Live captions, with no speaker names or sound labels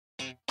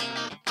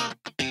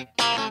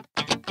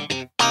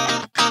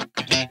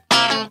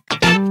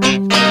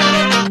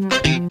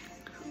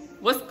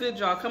What's good,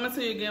 y'all? Coming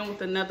to you again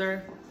with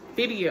another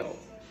video.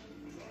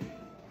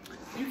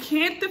 You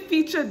can't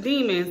defeat your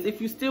demons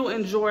if you still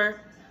enjoy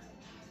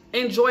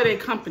their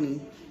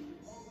company.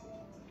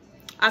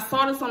 I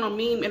saw this on a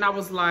meme and I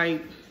was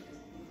like,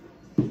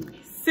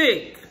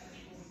 sick.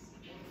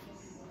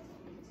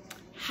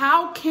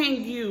 How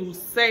can you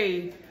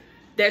say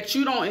that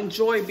you don't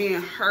enjoy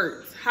being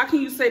hurt? How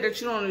can you say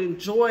that you don't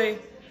enjoy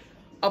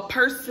a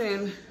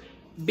person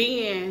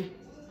being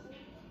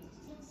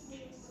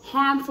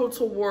harmful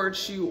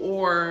towards you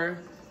or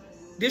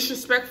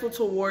disrespectful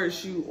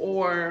towards you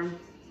or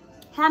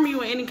harming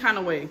you in any kind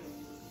of way?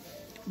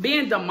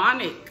 Being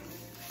demonic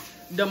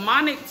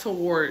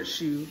towards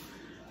you,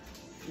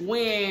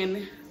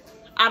 when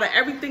out of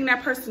everything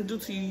that person do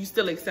to you, you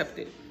still accept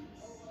it.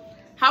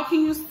 How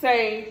can you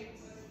say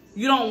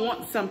you don't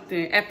want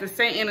something at the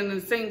same, and in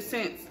the same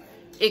sense,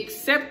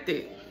 accept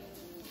it?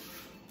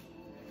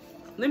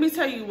 Let me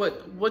tell you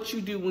what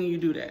you do when you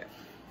do that.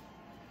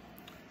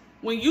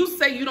 When you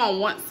say you don't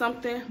want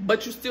something,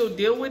 but you still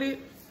deal with it,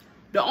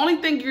 the only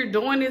thing you're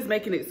doing is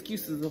making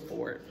excuses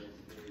for it.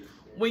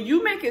 When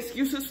you make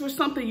excuses for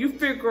something, you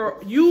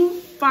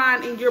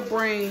find in your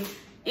brain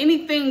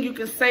anything you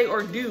can say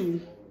or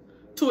do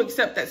to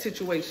accept that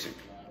situation.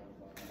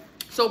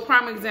 So,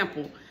 prime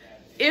example,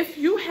 if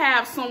you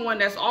have someone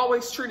that's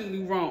always treating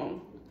you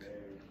wrong,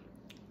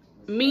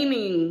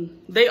 meaning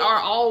they are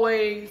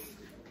always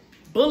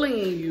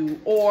bullying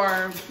you,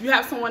 or you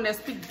have someone that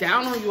speaks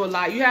down on you a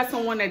lot, you have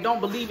someone that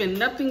don't believe in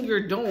nothing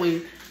you're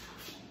doing,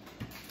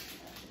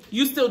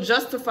 you still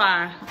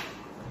justify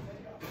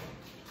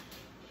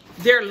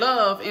their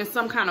love in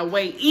some kind of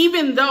way,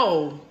 even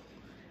though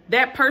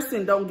that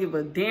person don't give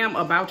a damn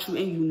about you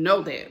and you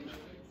know that.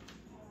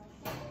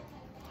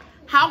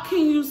 How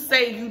can you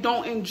say you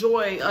don't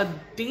enjoy a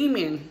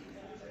demon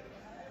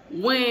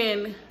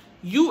when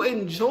you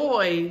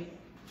enjoy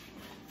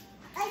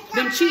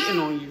them cheating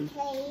on you?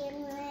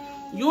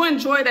 You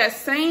enjoy that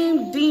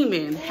same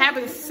demon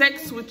having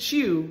sex with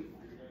you,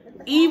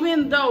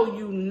 even though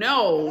you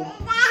know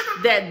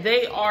that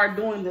they are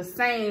doing the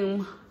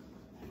same,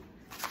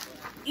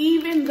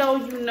 even though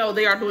you know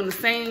they are doing the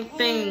same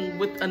thing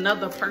with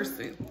another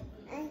person.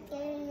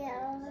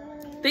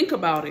 Think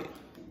about it.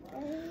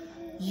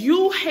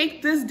 You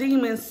hate this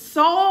demon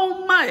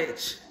so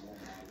much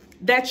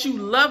that you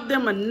love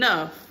them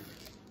enough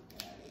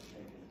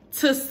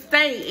to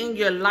stay in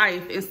your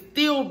life and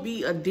still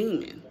be a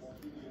demon,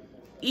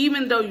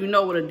 even though you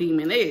know what a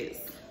demon is.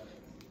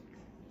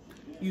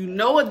 You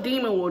know a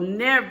demon will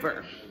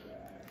never,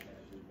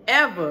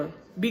 ever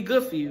be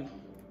good for you.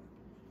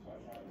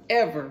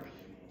 Ever.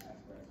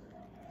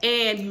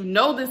 And you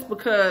know this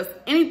because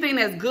anything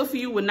that's good for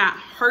you will not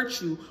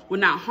hurt you, will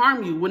not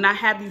harm you, will not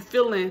have you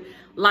feeling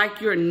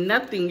like you're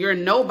nothing, you're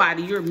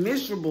nobody, you're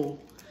miserable.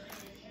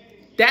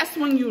 That's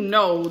when you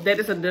know that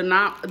it's a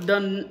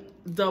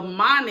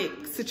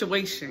demonic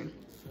situation.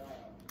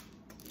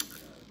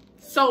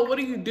 So what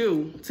do you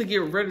do to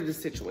get rid of the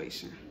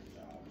situation?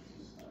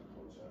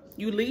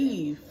 You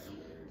leave.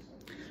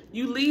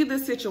 You leave the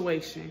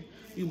situation.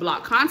 You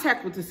block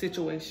contact with the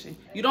situation.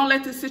 You don't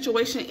let the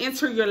situation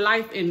enter your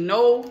life in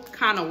no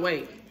kind of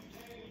way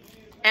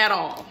at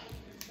all.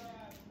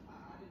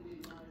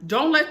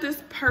 Don't let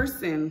this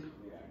person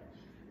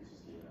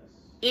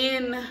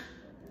in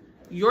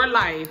your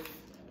life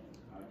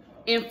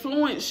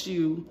influence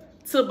you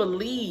to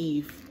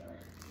believe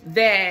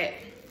that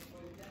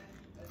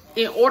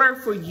in order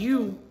for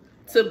you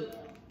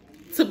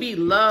to be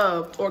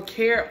loved or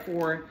cared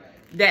for,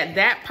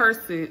 that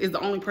person is the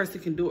only person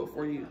who can do it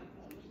for you.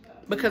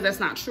 Because that's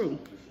not true.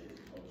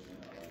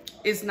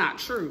 It's not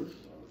true.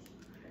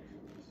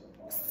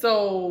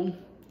 So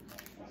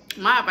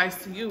my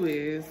advice to you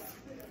is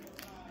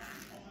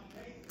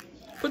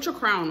put your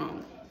crown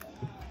on.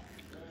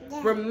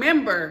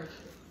 Remember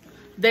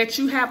that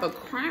you have a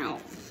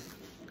crown.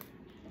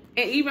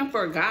 And even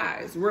for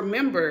guys,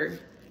 remember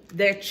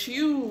that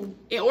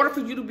in order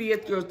for you to be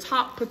at your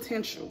top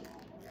potential,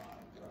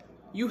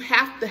 you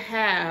have to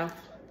have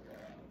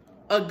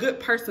a good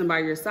person by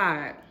your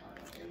side.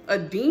 A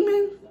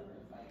demon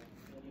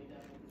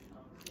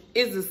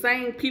is the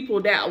same people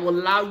that will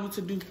allow you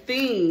to do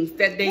things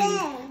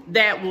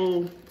that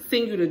will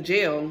send you to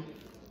jail,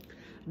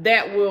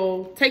 that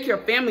will take your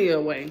family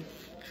away,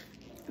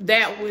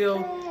 that will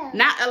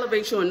not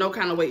elevate you in no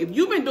kind of way. If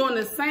you've been doing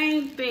the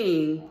same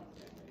thing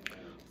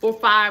for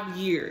 5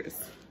 years,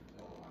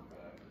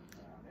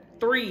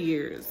 3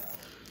 years,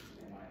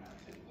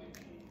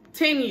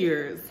 10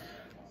 years,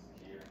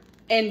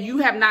 and you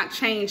have not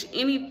changed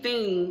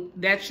anything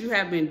that you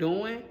have been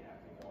doing,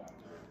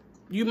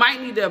 you might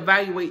need to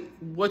evaluate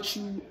what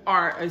you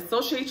are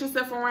associate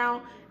yourself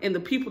around and the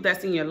people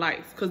that's in your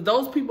life, because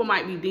those people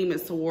might be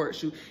demons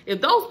towards you. If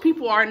those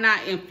people are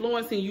not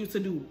influencing you to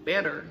do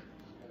better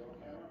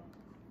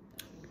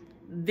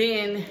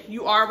than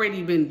you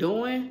already been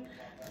doing,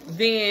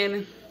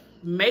 then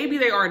maybe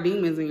they are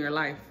demons in your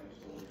life.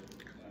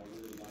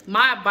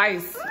 my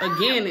advice,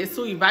 again, is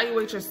to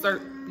evaluate your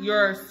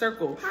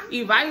circle.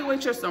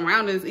 Evaluate your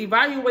surroundings.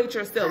 Evaluate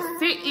yourself.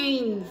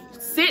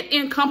 Sit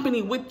in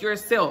company with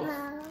yourself.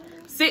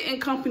 Sit in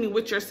company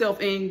with yourself,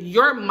 and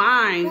your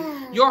mind,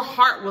 your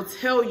heart will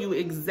tell you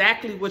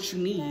exactly what you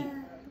need.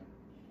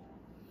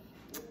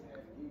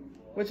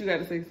 What you got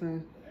to say,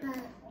 son?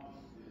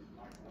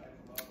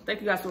 Thank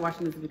you guys for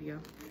watching this video.